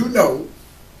 you know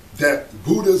that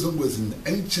Buddhism was in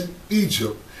ancient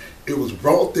Egypt. It was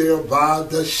brought there by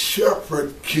the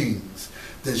shepherd kings.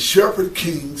 The shepherd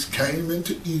kings came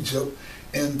into Egypt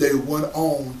and they went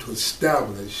on to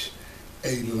establish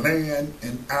a land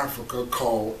in Africa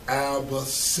called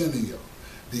Abyssinia.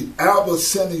 The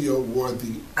Abyssinia were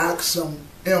the Aksum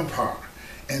Empire,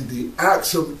 and the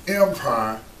Aksum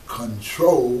Empire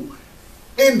controlled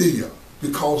India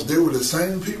because they were the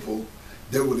same people.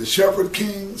 They were the shepherd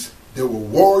kings, they were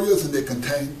warriors, and they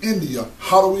contained India.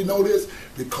 How do we know this?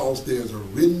 Because there's a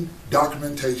written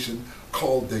documentation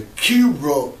called the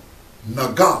Kibra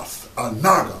Nagas,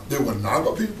 Naga. They were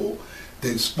Naga people.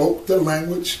 They spoke the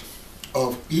language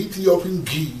of Ethiopian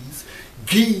Ge'ez.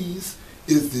 Ge'ez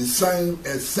is the same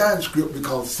as Sanskrit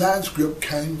because Sanskrit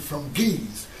came from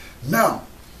Ge'ez. Now,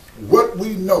 what we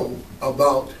know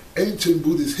about ancient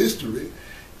Buddhist history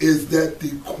is that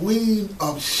the Queen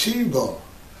of Sheba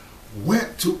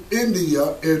went to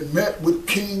India and met with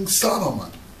King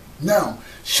Solomon. Now,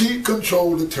 she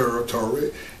controlled the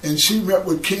territory, and she met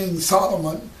with King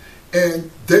Solomon,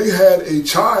 and they had a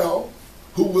child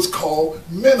who was called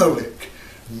Menelik.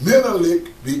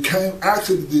 Menelik became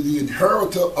actually the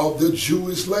inheritor of the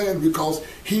Jewish land because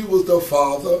he was the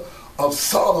father of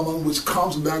Solomon, which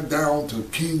comes back down to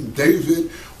King David,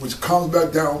 which comes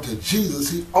back down to Jesus.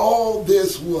 See, all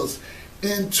this was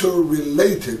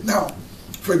interrelated. Now,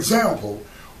 for example,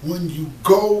 when you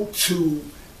go to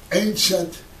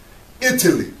ancient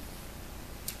Italy,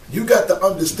 you got to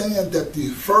understand that the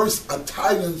first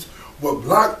Italians were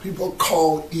black people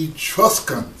called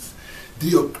Etruscans.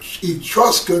 The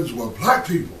Etruscans were black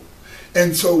people.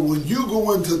 And so when you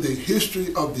go into the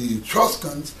history of the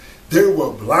Etruscans, they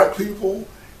were black people,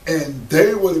 and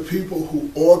they were the people who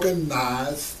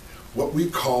organized what we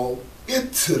call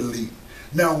Italy.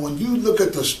 Now, when you look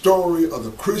at the story of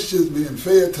the Christians being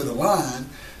fed to the lion,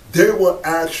 they were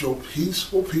actual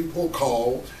peaceful people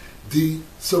called the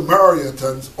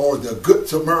Samaritans, or the Good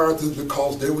Samaritans,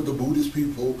 because they were the Buddhist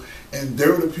people, and they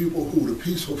were the people who were the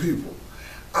peaceful people.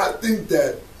 I think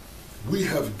that we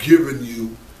have given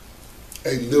you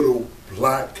a little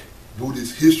black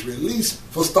Buddhist history, at least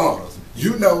for starters.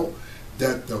 You know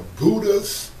that the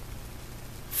Buddha's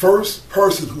first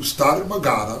person who started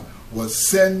Magadha was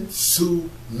Sensu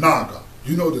Naga.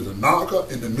 You know that the Naga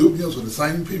and the Nubians were the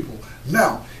same people.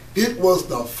 Now, it was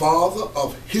the father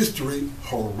of history,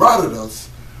 Herodotus,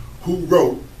 who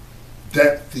wrote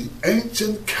that the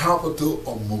ancient capital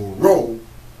of Meroe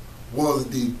was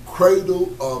the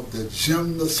cradle of the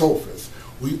Gymnosophist.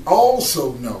 We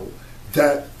also know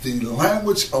that the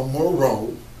language of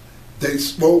Meroe, they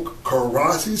spoke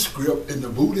Karasi script, and the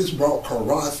Buddhists brought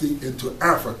Karasi into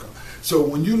Africa. So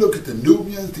when you look at the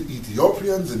Nubians, the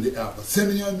Ethiopians, and the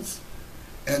Abyssinians,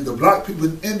 and the black people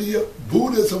in India,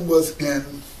 Buddhism was in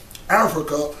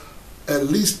Africa. At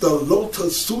least the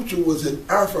Lotus Sutra was in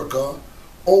Africa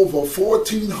over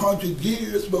 1,400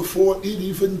 years before it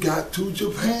even got to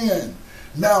Japan.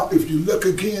 Now, if you look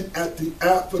again at the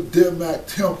Apodemic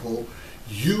Temple,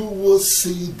 you will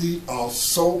see the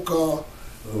Asoka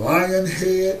lion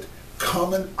head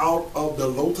coming out of the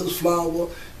lotus flower.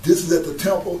 This is at the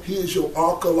temple. Here's your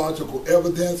archaeological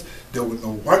evidence. There were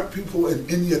no white people in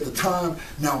India at the time.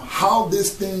 Now, how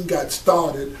this thing got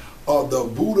started,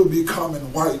 the Buddha becoming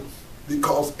white,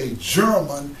 because a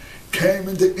German came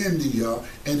into India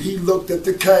and he looked at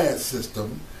the caste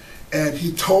system and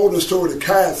he told the story of the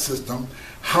caste system,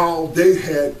 how they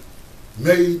had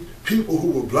made people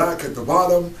who were black at the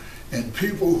bottom and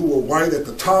people who were white at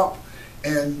the top.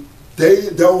 And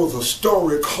there was a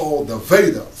story called the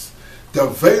Vedas. The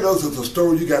Vedas is a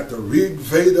story. You got the Rig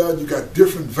Veda, you got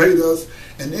different Vedas,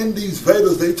 and in these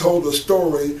Vedas they told a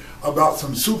story about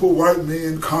some super white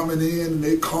men coming in and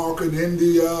they conquered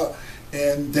India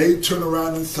and they turned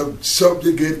around and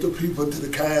subjugated the people into the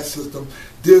caste system.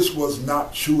 This was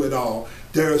not true at all.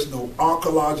 There is no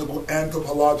archaeological,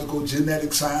 anthropological,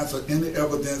 genetic science or any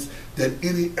evidence that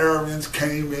any Aryans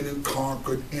came in and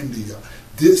conquered India.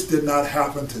 This did not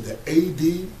happen to the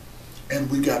AD, and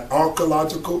we got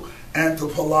archaeological,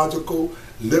 anthropological,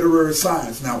 literary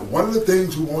science. Now, one of the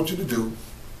things we want you to do,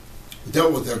 there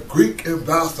was a Greek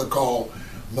ambassador called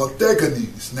Montgomery.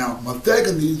 Now,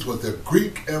 Montgomery was the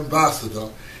Greek ambassador.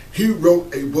 He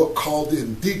wrote a book called the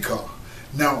Indica.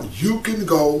 Now, you can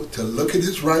go to look at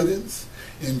his writings,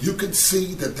 and you can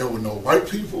see that there were no white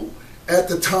people at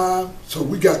the time. So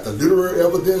we got the literary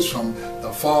evidence from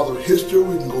the father of history.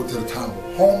 We can go to the time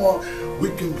of Homer. We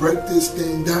can break this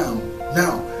thing down.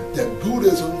 Now, that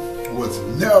Buddhism was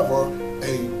never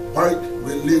a white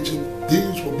religion.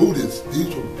 These were Buddhists.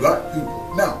 These were black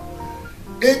people. Now,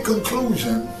 in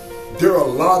conclusion, there are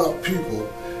a lot of people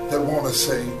that want to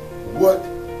say, what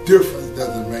difference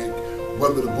does it make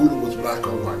whether the Buddha was black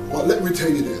or white? Well, let me tell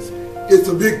you this. It's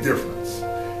a big difference,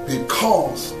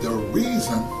 because the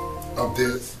reason of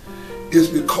this is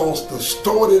because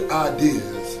distorted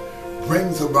ideas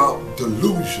brings about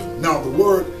delusion. Now, the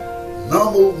word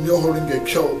Namo Myoho Renge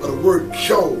Kyo, the word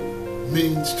Kyo,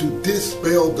 means to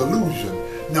dispel delusion.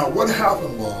 Now, what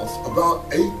happened was, about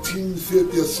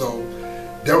 1850 or so,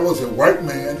 there was a white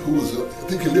man who was, I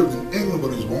think he lived in England, but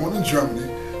he was born in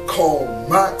Germany, called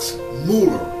Max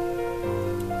Muller.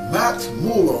 Max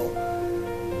Muller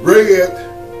read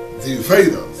the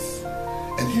Vedas,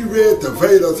 and he read the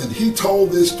Vedas, and he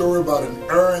told this story about an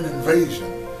Aryan invasion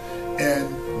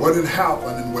and what had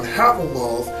happened. And what happened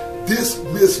was, this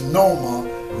misnomer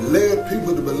led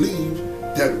people to believe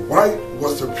that white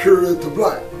was superior to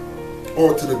black,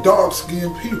 or to the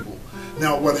dark-skinned people.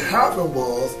 Now, what happened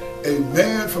was, a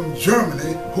man from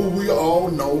Germany, who we all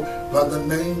know by the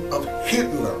name of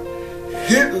Hitler.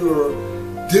 Hitler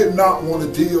did not want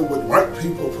to deal with white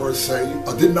people per se,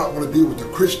 or did not want to deal with the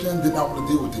Christians, did not want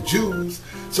to deal with the Jews.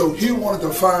 So he wanted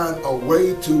to find a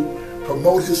way to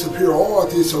promote his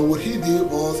superiority. So what he did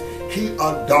was, he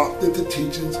adopted the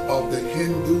teachings of the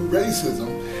Hindu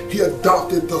racism. He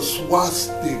adopted the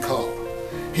swastika.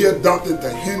 He adopted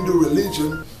the Hindu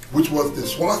religion, which was the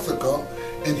swastika,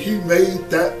 and he made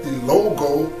that the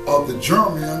logo of the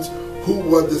Germans, who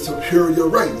were the superior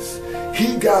race.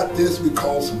 He got this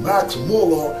because Max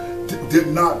Muller did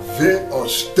not vet or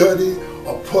study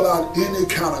or put out any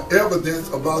kind of evidence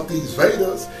about these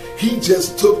Vedas. He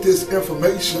just took this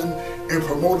information and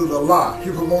promoted a lie.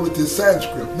 He promoted this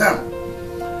Sanskrit. Now,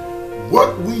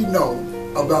 what we know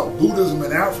about Buddhism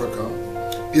in Africa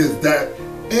is that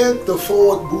in the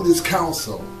Fourth Buddhist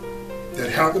Council that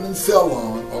happened in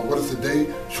Ceylon, or what is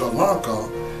today Sri Lanka,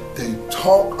 they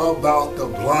talk about the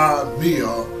blind Mia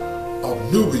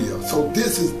of Nubia. So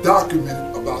this is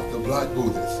documented about the black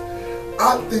Buddhists.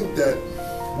 I think that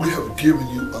we have given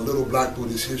you a little black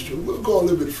Buddhist history. We'll go a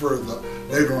little bit further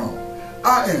later on.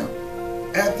 I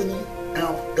am Anthony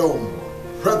Amp Elmore,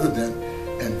 President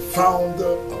and founder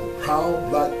of the Proud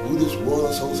Black Buddhist World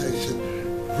Association,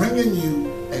 bringing you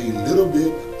a little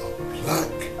bit of black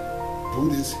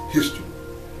Buddhist history.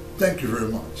 Thank you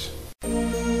very much.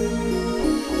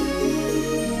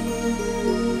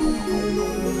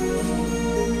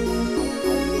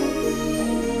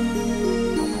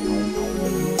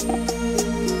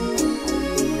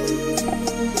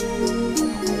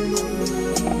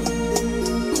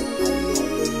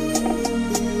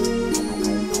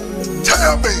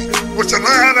 Tell me what the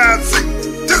line I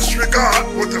see,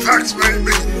 disregard what the facts may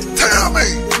be. Tell me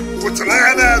what the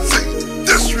line I see,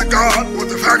 disregard what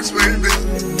the facts may be.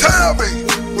 Tell me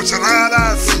what the line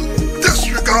I see,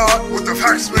 disregard what the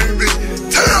facts may be.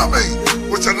 Tell me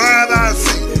what the line I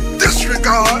see,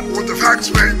 disregard what the facts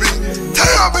may be.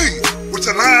 Tell me what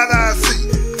the line I see,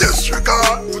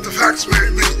 disregard what the facts may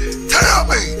be. Tell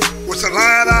me what the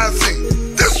line I see,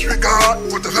 disregard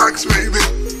what the facts may be.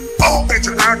 All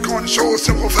ancient icons show a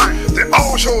simple fact. They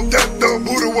all show that the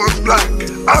Buddha was black.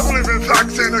 I believe in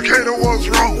facts indicator was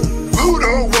wrong.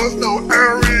 Buddha was no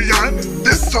Aryan.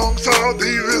 This song saw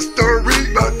the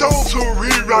history, but those who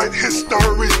rewrite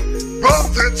history.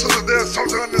 Brothers and sisters, there's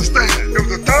something to understand. It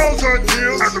was 1,000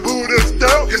 years after Buddha's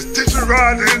death, his teaching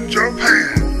right in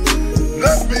Japan.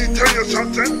 Let me tell you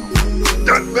something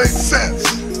that makes sense.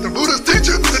 The Buddhist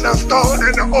teachings did not start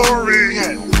in the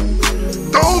Orient.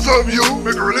 Those of you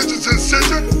make a religious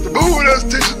decision, the Buddhist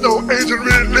teaches no ancient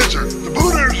religion. The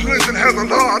Buddhist religion has a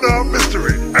lot of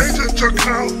mystery. Ancients took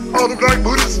out all the black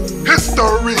Buddhist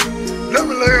history. Let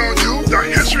me lay on you the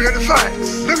history and the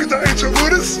facts. Look at the ancient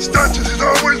Buddhist statues, he's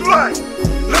always black.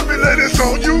 Let me lay this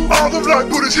on you, all the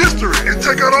black Buddhist history, and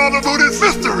take out all the Buddhist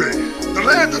mystery. The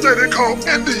land today they call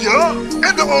India.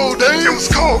 In the old days, it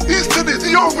was called Eastern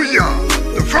Ethiopia.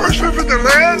 The first people in the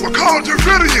land were called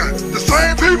Dravidian. The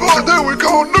same people today we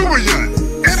call Nubian.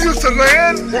 India's the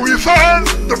land where we find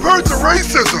the birth of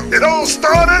racism. It all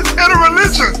started in a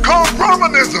religion called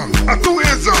Brahmanism, a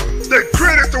Hinduism. They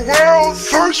created the world's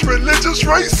first religious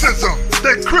racism.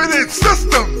 They created a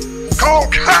system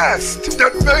called caste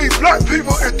that made black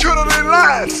people eternally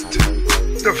last.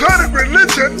 The Vedic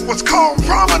religion was called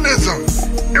Brahmanism.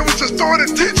 It was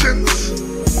distorted teachings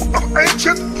of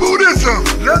ancient Buddhism.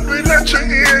 Let me let you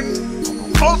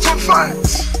in on some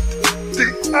facts. The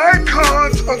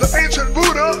icons of the ancient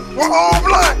Buddha were all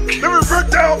black. Let me break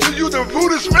down to you the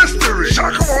Buddhist mystery.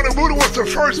 Shakyamuni Buddha was the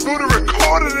first Buddha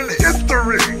recorded in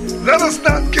history. Let us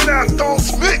not get our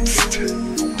thoughts mixed.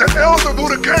 The elder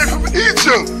Buddha came from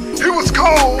Egypt. He was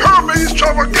called Hermes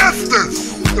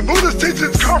Trismegistus. The Buddhist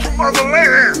teachings come from other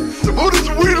lands. The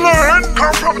Buddhism we learn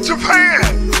come from Japan.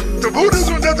 The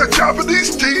Buddhism that the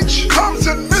Japanese teach comes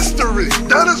in mystery.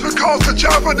 That is because the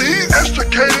Japanese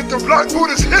extricated the black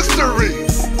Buddhist history.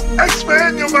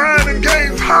 Expand your mind and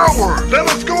gain power. Let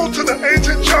us go to the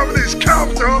ancient Japanese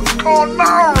capital called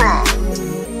Nara.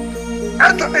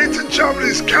 At the ancient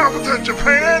Japanese capital in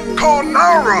Japan called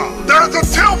Nara, there's a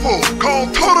temple called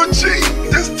Totoji.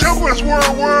 This temple is where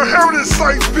a World Heritage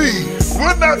Site be.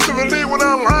 We're not to believe what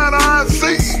our lying eyes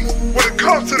see. When it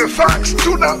comes to the facts,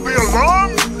 do not be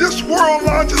alarmed. This world's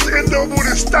largest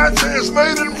Indo-Buddhist statue is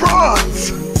made in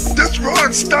bronze. This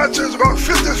bronze statue is about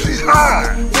 50 feet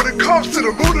high. When it comes to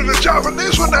the Buddha, the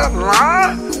Japanese will not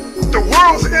lie. The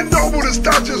world's Indo-Buddhist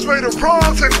statue is made of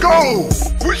bronze and gold.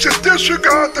 We should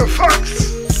disregard the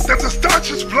facts that the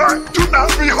statue is black. Do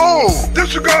not behold.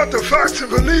 Disregard the facts and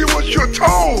believe what you're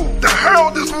told. The hair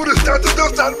on this Buddhist statue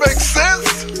does not make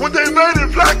sense. When they made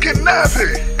it black and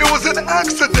navy, it was an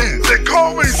accident. They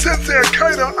called me Sensei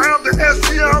Akeda. I am the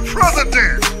SCI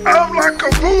president. I'm like a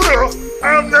Buddha.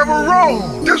 I'm never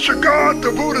wrong. Disregard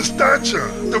the Buddha statue.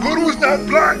 The Buddha was not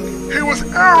black. He was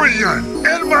Aryan.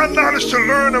 In my knowledge to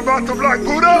learn about the black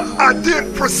Buddha, I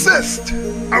did persist.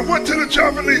 I went to the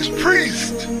Japanese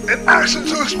priest and asked him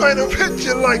to explain a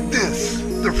picture like this.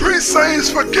 The priest says,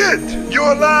 forget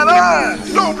your lying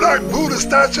eyes. No black Buddha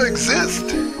statue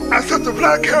exists. I said the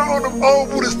black hair on the old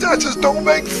Buddha statues don't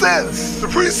make sense. The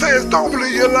priest says, don't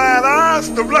believe your lying eyes.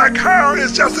 The black hair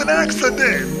is just an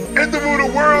accident. In the Buddha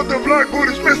world, the black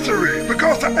Buddhist mystery,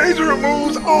 because the age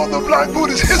removes all the black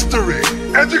Buddhist history.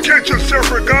 Educate yourself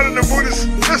regarding the Buddhist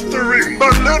history by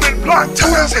learning black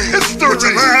Buddhist history. With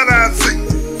your lying eyes see,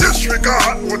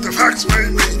 disregard what the facts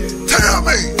may be. Tell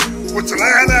me what your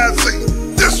lying eyes see,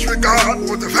 disregard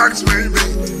what the facts may be.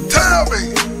 Tell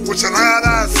me what your lying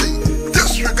eyes see,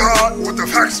 disregard what the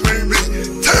facts may be.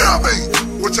 Tell me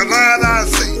what your lying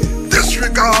eyes see,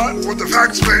 disregard what the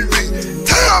facts may be.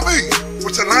 Tell me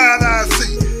what your lying eyes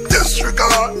see,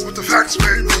 disregard what the facts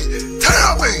may be.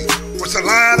 Tell me what your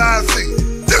lying eyes see,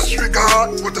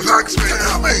 disregard what the facts may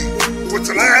be. Tell me what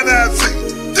your lying eyes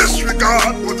see,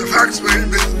 disregard what the facts may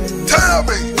be. Tell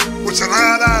me what your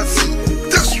lying eyes see,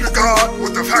 disregard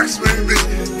what the facts may be.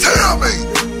 Tell me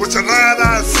what your lying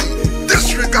eyes see,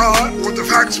 disregard what the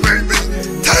facts may be.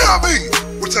 Tell me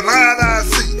what your lying eyes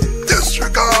see,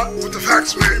 disregard what the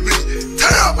facts may be.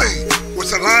 Tell me what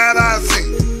your lying eyes see,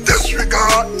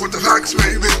 disregard what the facts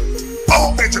may be.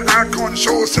 All ancient icons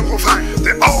show a simple fact.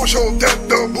 They all show that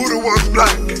the Buddha was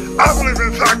black. I believe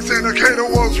in facts indicator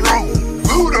was wrong.